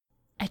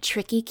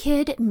Tricky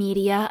Kid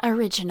Media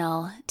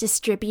Original,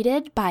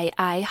 distributed by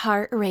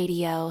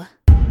iHeartRadio.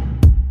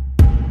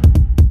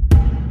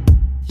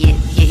 Yeah.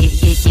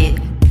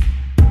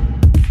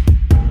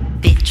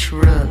 Bitch,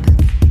 rub,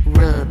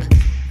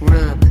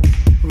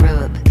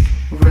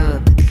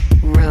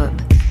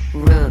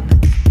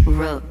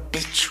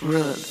 bitch,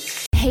 rub.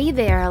 Hey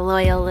there,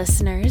 loyal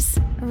listeners.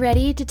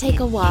 Ready to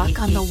take a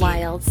walk on the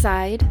wild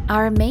side?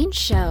 Our main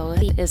show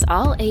is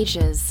all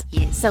ages,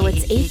 so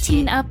it's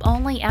 18 up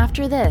only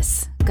after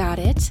this. Got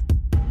it?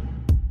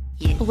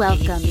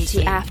 Welcome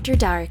to After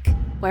Dark,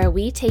 where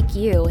we take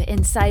you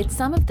inside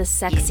some of the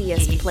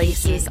sexiest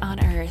places on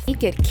Earth. We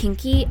get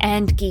kinky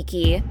and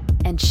geeky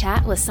and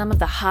chat with some of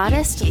the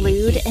hottest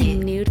lewd and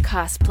nude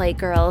cosplay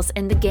girls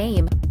in the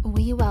game.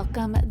 We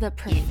welcome the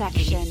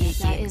perfection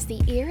that is the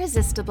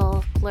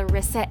irresistible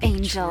Clarissa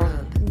Angel,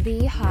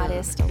 the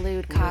hottest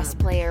lewd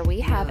cosplayer we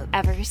have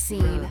ever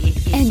seen.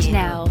 And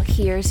now,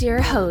 here's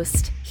your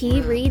host.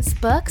 He reads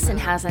books and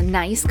has a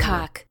nice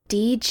cock,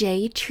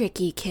 DJ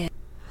Tricky Kid.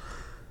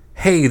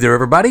 Hey there,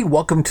 everybody.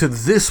 Welcome to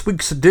this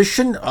week's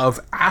edition of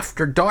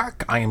After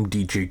Dark. I am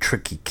DJ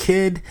Tricky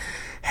Kid.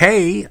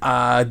 Hey,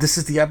 this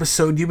is the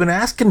episode you've been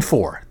asking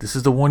for. This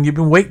is the one you've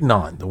been waiting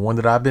on. The one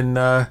that I've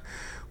been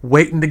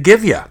waiting to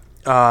give you.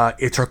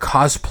 It's our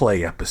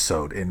cosplay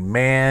episode. And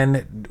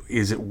man,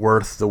 is it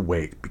worth the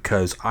wait.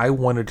 Because I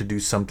wanted to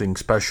do something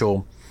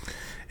special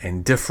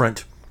and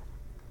different.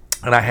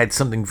 And I had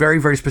something very,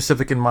 very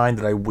specific in mind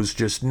that I was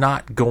just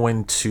not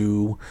going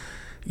to...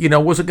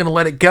 wasn't going to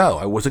let it go.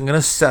 I wasn't going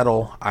to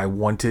settle. I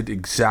wanted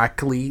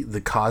exactly the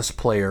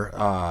cosplayer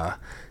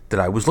that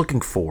I was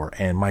looking for.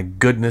 And my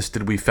goodness,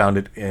 did we found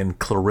it in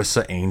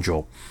Clarissa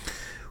Angel.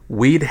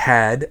 We'd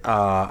had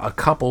a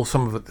couple,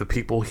 some of the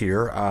people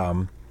here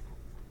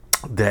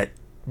that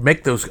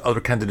make those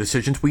other kinds of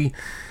decisions.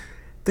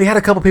 They had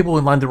a couple people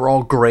in line that were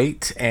all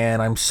great,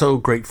 and I'm so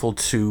grateful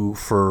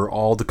for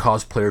all the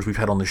cosplayers we've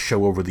had on the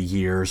show over the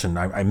years. And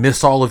I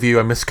miss all of you.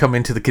 I miss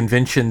coming to the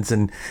conventions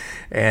and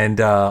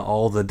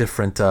all the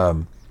different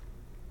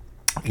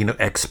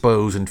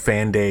expos and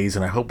fan days.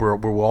 And I hope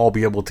we'll all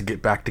be able to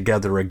get back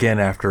together again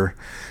after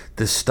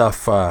this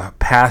stuff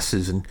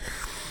passes. And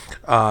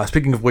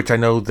speaking of which, I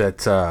know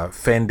that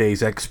Fan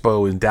Days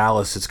Expo in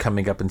Dallas is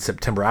coming up in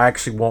September. I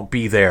actually won't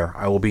be there.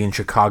 I will be in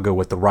Chicago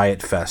at the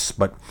Riot Fest,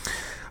 but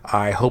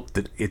I hope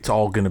that it's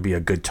all going to be a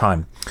good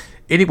time.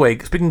 Anyway,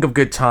 speaking of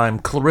good time,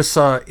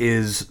 Clarissa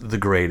is the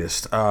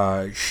greatest.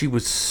 She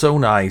was so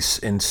nice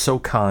and so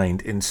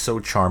kind and so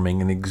charming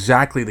and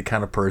exactly the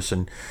kind of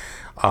person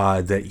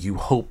that you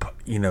hope,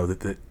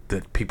 that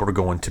people are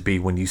going to be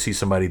when you see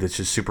somebody that's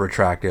just super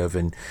attractive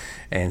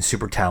and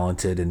super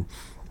talented. And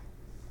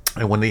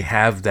when they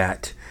have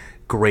that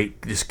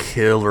great, just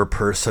killer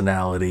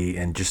personality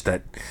and just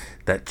that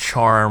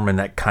charm and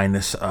that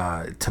kindness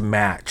to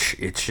match,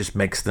 it just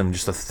makes them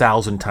just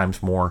 1,000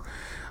 times more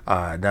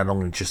not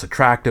only just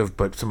attractive,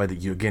 but somebody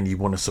that you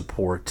want to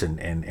support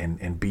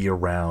and be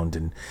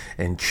around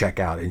and check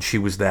out. And she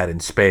was that in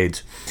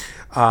spades.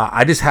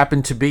 I just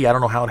happened to be, I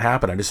don't know how it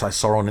happened, I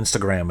saw her on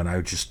Instagram, and I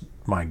just,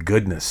 my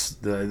goodness,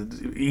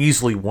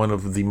 easily one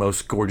of the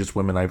most gorgeous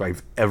women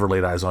I've ever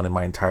laid eyes on in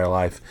my entire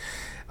life.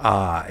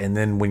 And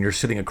then when you're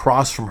sitting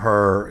across from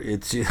her,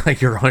 it's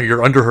like you're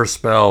under her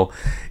spell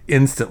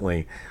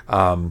instantly.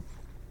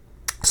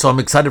 So I'm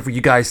excited for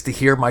you guys to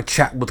hear my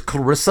chat with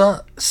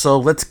Clarissa. So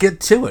let's get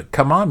to it.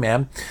 Come on,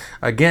 man.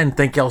 Again,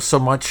 thank y'all so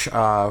much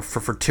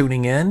for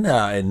tuning in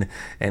and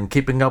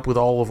keeping up with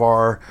all of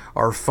our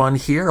fun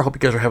here. I hope you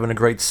guys are having a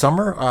great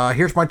summer.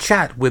 Here's my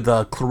chat with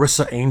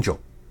Clarissa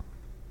Angel.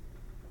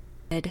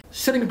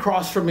 Sitting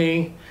across from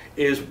me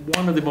is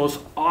one of the most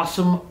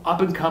awesome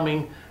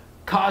up-and-coming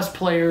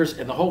cosplayers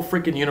in the whole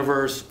freaking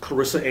universe,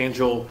 Clarissa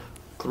Angel.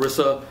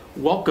 Clarissa,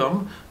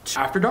 welcome to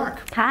After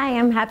Dark. Hi,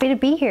 I'm happy to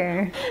be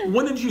here.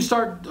 When did you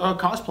start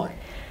cosplaying?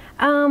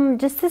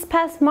 Just this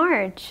past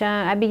March.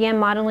 I began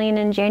modeling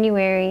in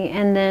January,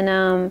 and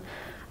then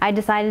I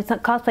decided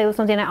cosplay was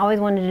something I always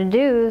wanted to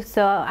do,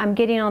 so I'm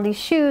getting all these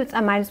shoots,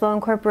 I might as well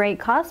incorporate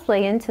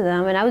cosplay into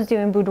them. And I was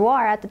doing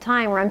boudoir at the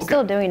time, where I'm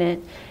still doing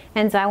it.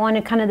 And so I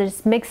wanted to kind of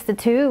just mix the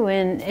two,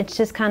 and it's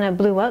just kind of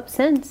blew up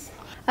since.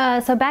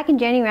 So back in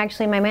January,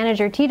 actually, my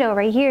manager, Tito,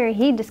 right here,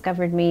 he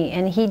discovered me,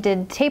 and he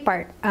did tape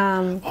art.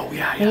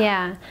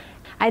 Yeah.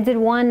 I did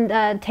one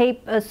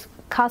tape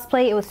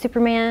cosplay. It was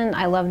Superman.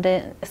 I loved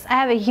it. I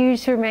have a huge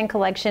Superman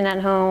collection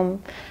at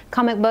home,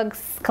 comic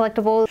books,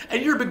 collectibles.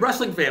 And you're a big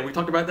wrestling fan. We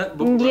talked about that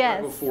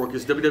yes. before,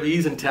 because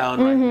WWE's in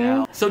town right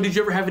now. So did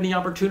you ever have any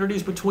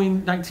opportunities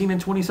between 19 and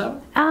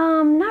 27?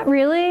 Not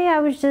really. I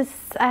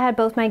had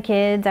both my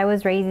kids. I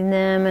was raising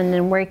them and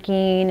then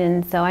working,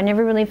 and so I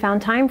never really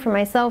found time for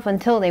myself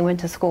until they went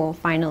to school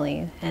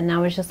finally. And I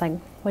was just like,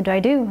 what do I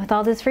do with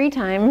all this free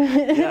time?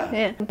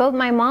 Yeah. Both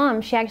my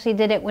mom, she actually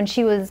did it when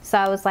she was, so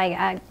I was like,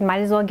 I might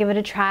as well give it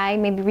a try,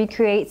 maybe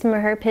recreate some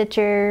of her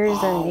pictures.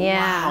 Oh, and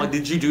yeah. wow.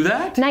 Did you do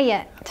that? Not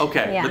yet.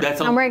 Okay, Yeah. but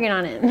that's I'm working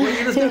on it. Well,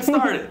 you just got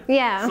started.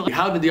 Yeah. So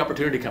how did the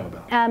opportunity come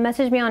about?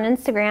 Messaged me on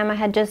Instagram.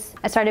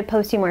 I started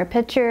posting more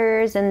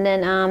pictures, and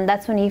then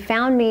that's when he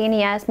found me and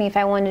he asked me if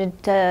I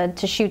wanted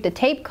to shoot the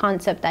tape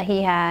concept that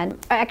he had.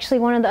 Actually,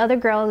 one of the other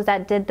girls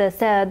that did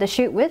the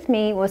shoot with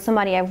me was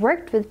somebody I've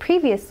worked with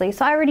previously,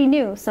 so I already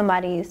knew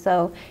somebody.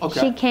 So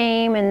she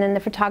came, and then the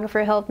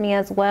photographer helped me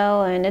as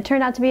well, and it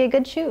turned out to be a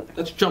good shoot.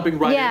 That's jumping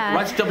right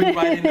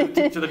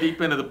into the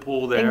deep end of the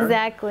pool there.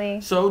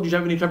 Exactly. So, did you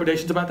have any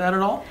trepidations about that at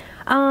all?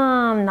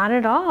 Not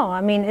at all.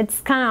 I mean,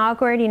 it's kind of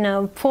awkward,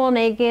 full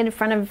naked in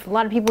front of a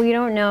lot of people you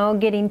don't know,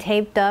 getting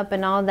taped up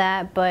and all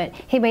that, but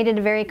he made it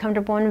a very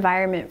comfortable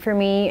environment for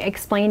me,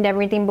 explained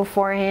everything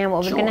beforehand,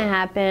 what was going to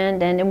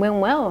happen, and it went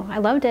well. I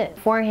loved it.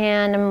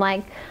 Beforehand, I'm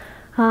like,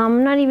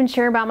 I'm not even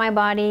sure about my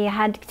body. I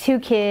had 2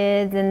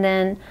 kids, and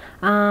then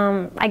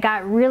I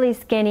got really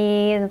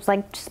skinny, and it was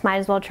like, just might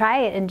as well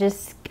try it, and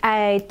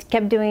I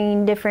kept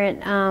doing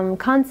different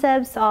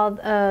concepts, all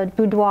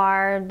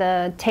boudoir,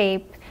 the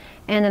tape,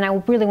 and then I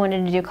really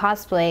wanted to do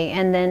cosplay,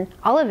 and then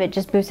all of it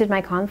just boosted my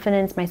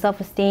confidence, my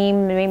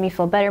self-esteem, it made me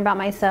feel better about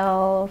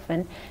myself,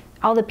 and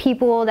all the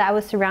people that I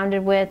was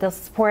surrounded with, the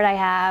support I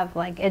have,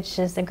 like, it's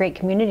just a great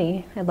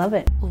community. I love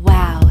it.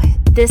 Wow,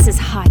 this is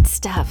hot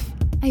stuff.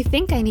 I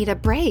think I need a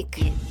break.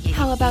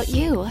 How about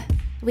you?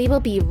 We will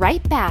be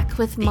right back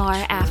with more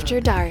After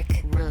Dark.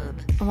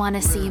 Want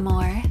to see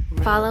more?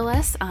 Follow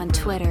us on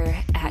Twitter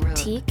at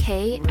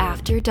TK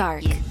After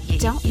Dark.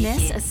 Don't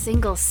miss a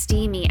single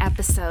steamy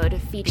episode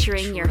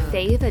featuring your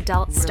fave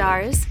adult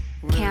stars,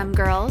 cam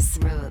girls,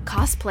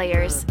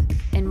 cosplayers,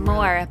 and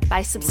more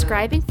by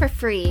subscribing for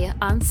free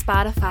on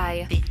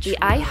Spotify, the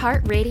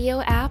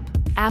iHeartRadio app,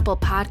 Apple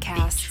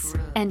Podcasts,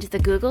 and the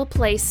Google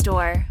Play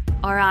Store,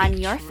 or on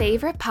your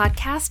favorite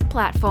podcast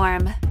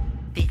platform.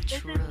 This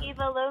is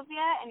Eva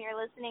Lovia, and you're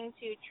listening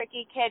to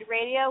Tricky Kid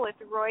Radio with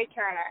Roy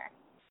Turner.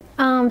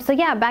 So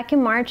yeah, back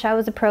in March, I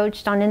was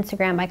approached on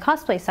Instagram by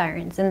Cosplay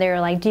Sirens, and they were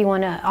like, do you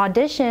want to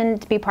audition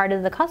to be part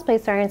of the Cosplay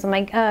Sirens? I'm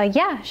like,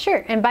 yeah,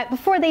 sure. And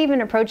before they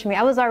even approached me,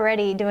 I was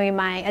already doing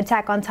my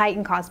Attack on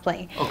Titan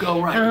cosplay. Okay,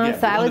 oh, right. Yeah, so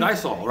the one that I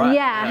saw, right.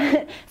 Yeah.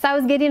 Right. So I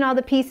was getting all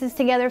the pieces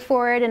together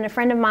for it, and a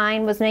friend of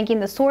mine was making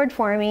the sword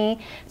for me,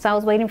 so I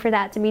was waiting for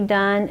that to be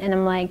done, and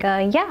I'm like,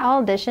 yeah, I'll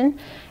audition.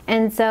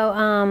 And so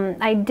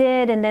I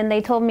did, and then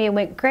they told me it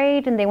went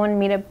great, and they wanted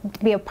me to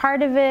be a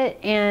part of it,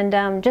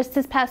 and just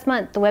this past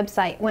month, the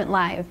website went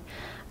live.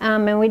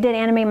 And we did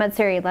Anime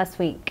Matsuri last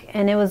week,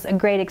 and it was a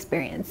great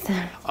experience.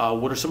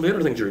 What are some of the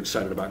other things you're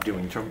excited about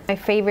doing? My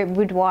favorite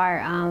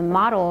boudoir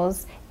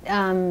models,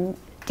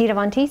 Dita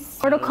Von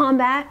Teese. Mortal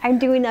Kombat, I'm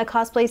doing a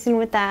cosplay soon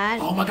with that.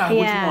 Oh my God,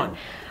 yeah. Which one?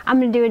 I'm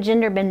going to do a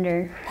gender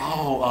bender.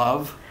 Oh,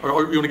 of? Or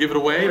you want to give it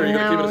away, or are you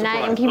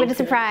going to keep it a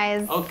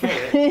surprise? No, not keep it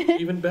a surprise. Okay,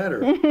 even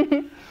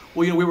better.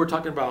 Well, we were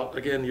talking about,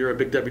 again, you're a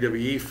big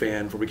WWE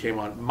fan before we came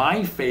on.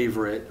 My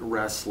favorite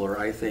wrestler,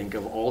 I think,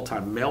 of all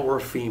time, male or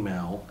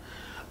female,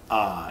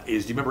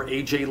 is, do you remember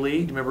AJ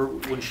Lee? Do you remember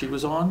when she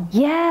was on?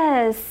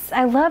 Yes,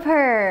 I love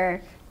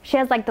her. She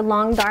has like the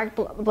long, dark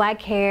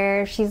black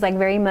hair. She's like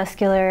very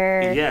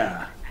muscular.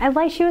 Yeah.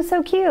 She was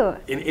so cute.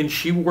 And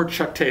she wore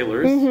Chuck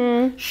Taylors.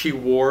 Mm-hmm. She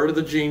wore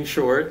the jean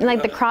short. And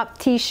like the cropped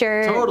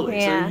t-shirt. Totally.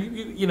 Yeah. So,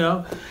 you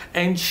know,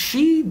 and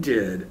she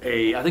did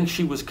I think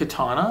she was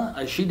Katana.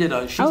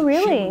 Oh,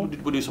 really?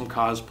 She would do some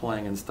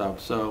cosplaying and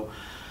stuff. So,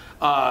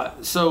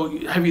 so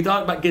have you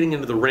thought about getting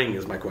into the ring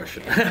is my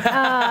question.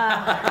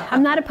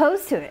 I'm not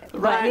opposed to it.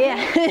 Right.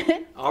 Yeah.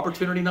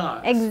 Opportunity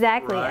knocks.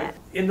 Exactly. Right?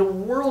 Yeah. In the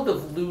world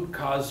of lewd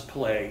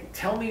cosplay,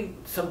 tell me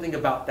something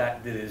about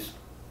that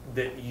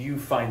that you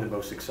find the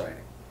most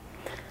exciting.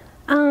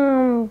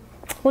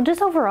 Well,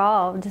 just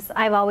overall,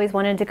 I've always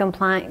wanted to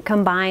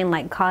combine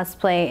like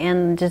cosplay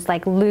and just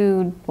like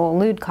lewd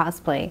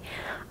cosplay,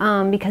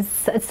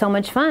 because it's so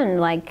much fun.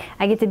 Like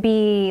I get to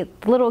be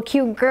a little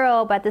cute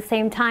girl, but at the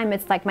same time,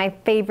 it's like my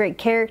favorite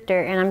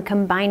character, and I'm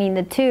combining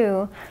the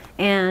two,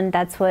 and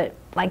that's what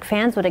like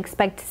fans would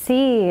expect to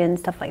see and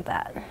stuff like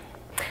that.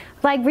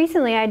 Like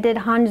recently, I did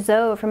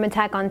Hanzo from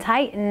Attack on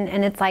Titan,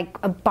 and it's like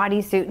a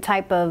bodysuit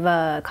type of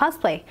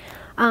cosplay.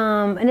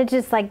 And it's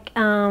just like,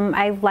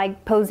 I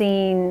like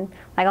posing,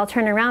 like I'll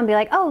turn around and be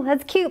like, oh,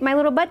 that's cute, my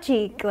little butt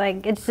cheek.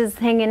 Like, it's just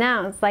hanging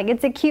out. It's like,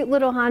 it's a cute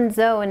little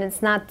Hanzo, and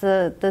it's not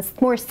the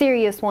more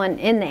serious one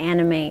in the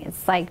anime.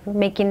 It's like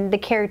making the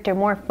character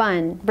more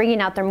fun, bringing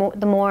out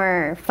the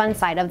more fun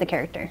side of the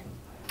character.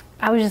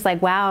 I was just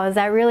like, wow, is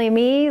that really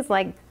me? It's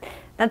like,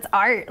 that's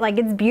art. Like,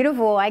 it's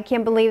beautiful. I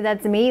can't believe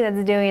that's me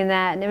that's doing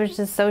that. And it was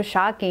just so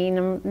shocking.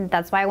 And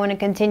that's why I want to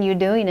continue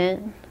doing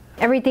it.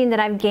 Everything that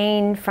I've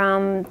gained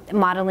from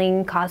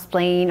modeling,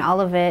 cosplaying,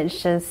 all of it,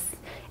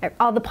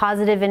 all the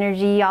positive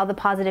energy, all the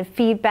positive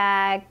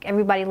feedback,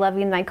 everybody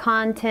loving my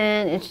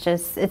content.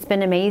 It's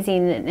been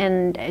amazing,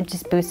 and it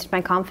just boosted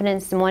my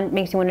confidence and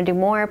makes me want to do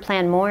more,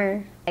 plan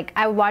more. Like,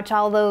 I watch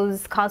all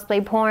those cosplay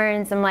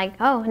porns. I'm like,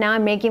 oh, now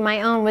I'm making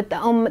my own with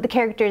the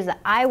characters that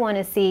I want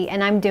to see,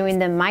 and I'm doing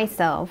them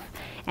myself,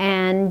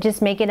 and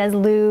just make it as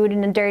lewd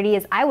and dirty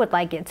as I would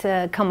like it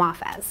to come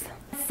off as.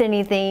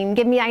 Anything,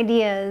 give me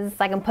ideas,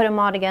 I can put them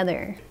all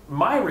together.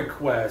 My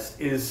request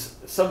is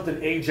something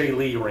AJ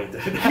Lee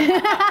oriented.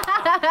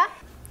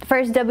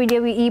 First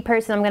WWE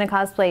person I'm going to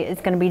cosplay is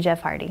going to be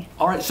Jeff Hardy.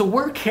 All right, so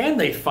where can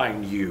they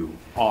find you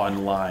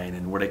online,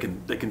 and where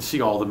they can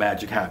see all the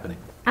magic happening?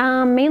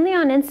 Mainly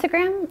on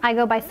Instagram. I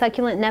go by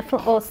succulent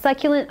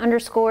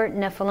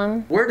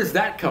Nephilim. Where does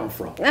that come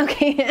from?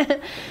 Okay.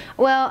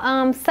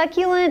 Well,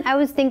 succulent, I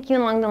was thinking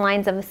along the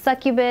lines of a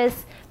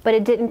succubus, but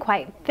it didn't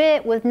quite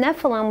fit with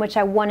Nephilim, which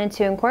I wanted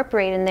to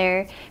incorporate in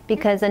there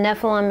because a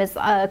Nephilim is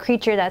a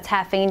creature that's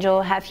half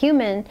angel, half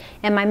human,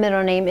 and my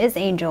middle name is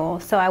Angel.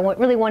 So I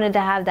really wanted to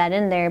have that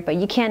in there, but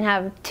you can't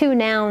have two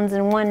nouns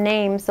in one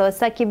name, so a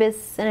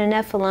succubus and a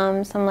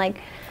Nephilim. So I'm like,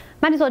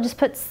 might as well just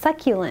put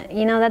succulent.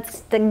 You know,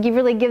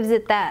 really gives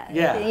it that.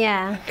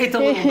 Yeah. It's a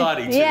little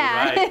nutty too,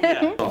 yeah. right?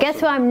 Yeah.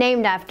 Guess who I'm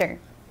named after?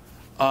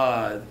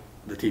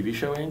 The TV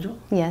show Angel?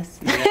 Yes.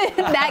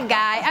 That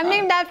guy. I'm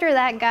named after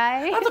that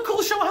guy. That's a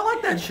cool show. I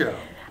like that show.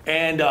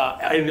 And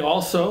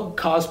also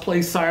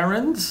Cosplay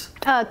Sirens.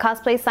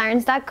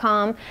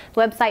 CosplaySirens.com.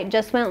 The website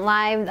just went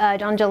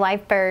live on July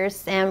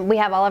 1st, and we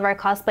have all of our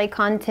cosplay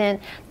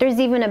content. There's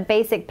even a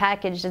basic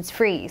package that's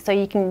free, so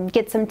you can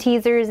get some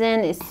teasers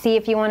in, see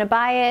if you want to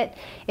buy it.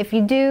 If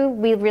you do,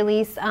 we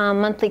release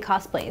monthly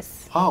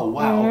cosplays. Oh,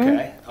 wow,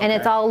 okay. And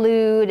it's all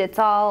lewd, it's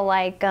all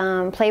like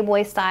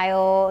Playboy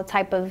style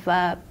type of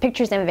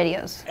pictures and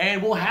videos.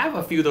 And we'll have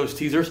a few of those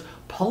teasers,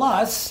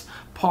 plus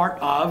part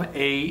of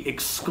a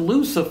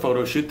exclusive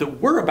photo shoot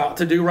that we're about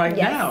to do right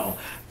now.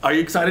 Are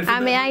you excited for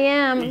that? I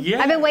am.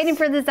 Yes. I've been waiting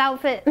for this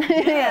outfit.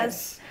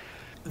 Yes.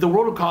 The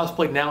world of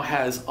cosplay now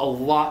has a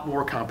lot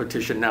more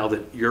competition now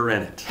that you're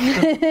in it.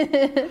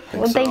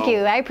 Well, thank you.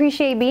 I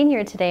appreciate being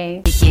here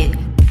today.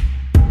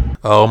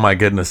 Oh my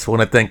goodness. I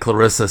want to thank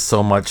Clarissa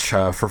so much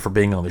for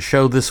being on the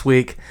show this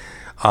week.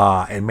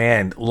 And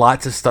man,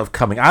 lots of stuff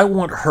coming. I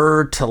want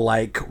her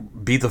to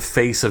be the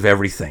face of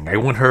everything. I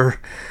want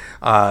her...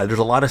 there's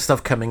a lot of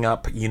stuff coming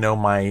up. You know,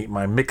 my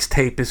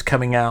mixtape is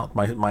coming out.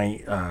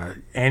 My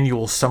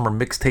annual summer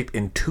mixtape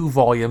in 2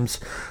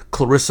 volumes.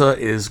 Clarissa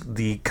is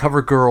the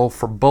cover girl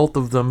for both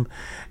of them.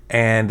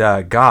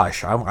 And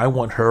gosh, I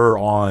want her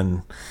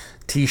on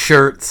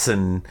t-shirts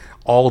and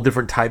all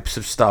different types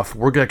of stuff.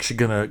 We're actually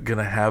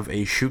gonna have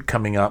a shoot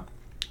coming up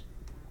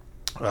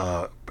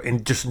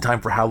in time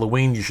for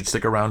Halloween. You should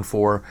stick around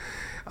for.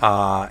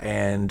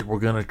 And we're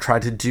going to try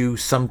to do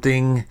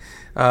something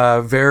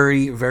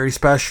very, very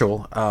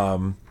special.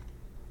 I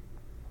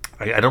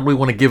don't really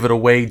want to give it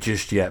away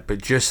just yet,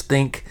 but just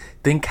think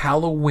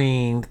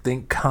Halloween,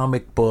 think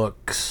comic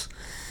books,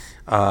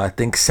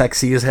 think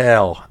sexy as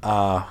hell.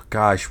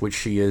 Gosh, which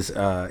she is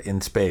in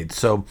spades.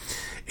 So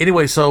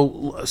anyway,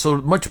 so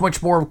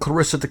much more of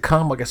Clarissa to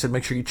come. Like I said,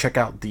 make sure you check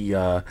out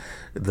the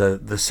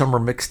summer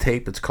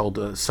mixtape. It's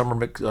called Summer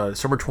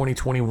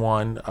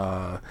 2021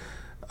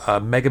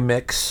 Mega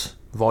Mix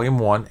Volume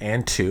 1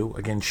 and 2.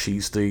 Again,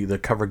 she's the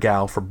cover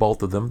gal for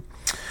both of them.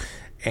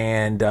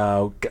 And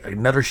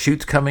another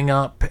shoot's coming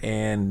up.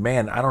 And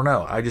man, I don't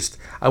know.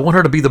 I want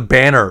her to be the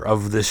banner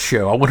of this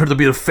show. I want her to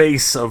be the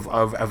face of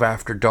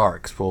After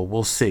Dark. Well,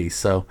 we'll see.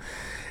 So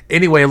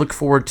anyway, I look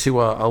forward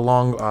to a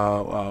long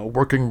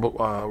working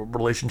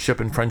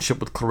relationship and friendship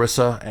with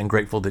Clarissa, and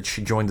grateful that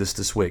she joined us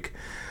this week.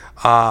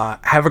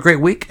 Have a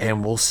great week,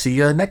 and we'll see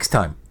you next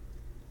time.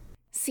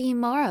 See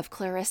more of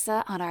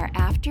Clarissa on our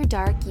After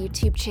Dark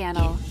YouTube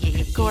channel.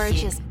 Her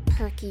gorgeous,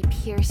 perky,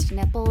 pierced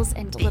nipples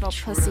and little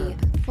pussy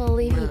will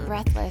leave you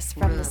breathless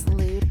from this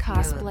lewd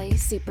cosplay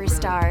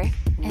superstar.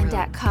 And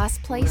at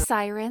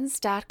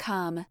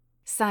CosplaySirens.com.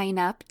 Sign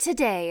up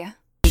today.